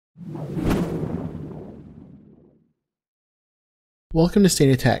Welcome to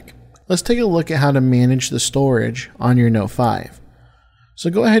State of Tech. Let's take a look at how to manage the storage on your Note 5. So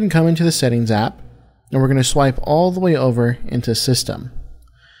go ahead and come into the Settings app, and we're going to swipe all the way over into System.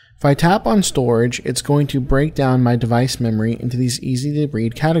 If I tap on Storage, it's going to break down my device memory into these easy to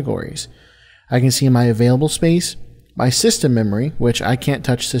read categories. I can see my available space, my system memory, which I can't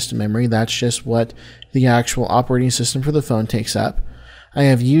touch system memory, that's just what the actual operating system for the phone takes up. I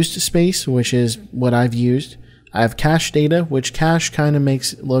have used space, which is what I've used. I have cache data, which cache kind of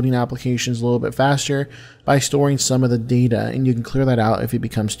makes loading applications a little bit faster by storing some of the data, and you can clear that out if it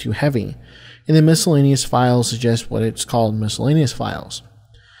becomes too heavy. And then miscellaneous files is just what it's called, miscellaneous files.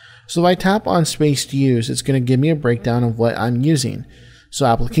 So if I tap on space to use, it's going to give me a breakdown of what I'm using. So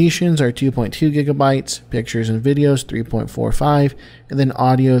applications are 2.2 gigabytes, pictures and videos 3.45, and then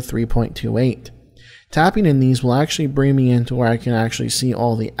audio 3.28. Tapping in these will actually bring me into where I can actually see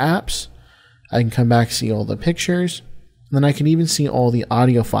all the apps. I can come back, see all the pictures, and then I can even see all the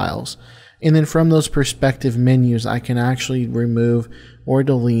audio files. And then from those perspective menus, I can actually remove or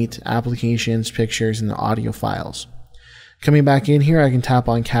delete applications, pictures, and the audio files. Coming back in here, I can tap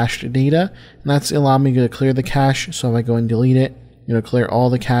on cached data, and that's allowing me to clear the cache. So if I go and delete it, clear all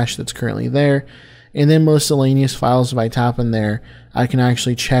the cache that's currently there. And then miscellaneous files, if I tap in there, I can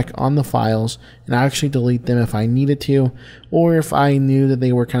actually check on the files and actually delete them if I needed to, or if I knew that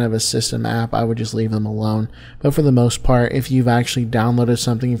they were kind of a system app, I would just leave them alone. But for the most part, if you've actually downloaded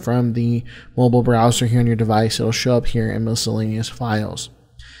something from the mobile browser here on your device, it'll show up here in miscellaneous files.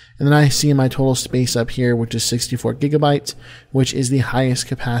 And then I see my total space up here, which is 64 gigabytes, which is the highest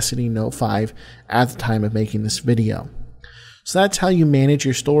capacity Note 5 at the time of making this video. So that's how you manage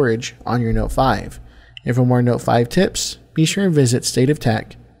your storage on your Note 5. And for more Note 5 tips, be sure and visit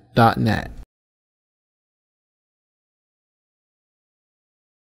stateoftech.net.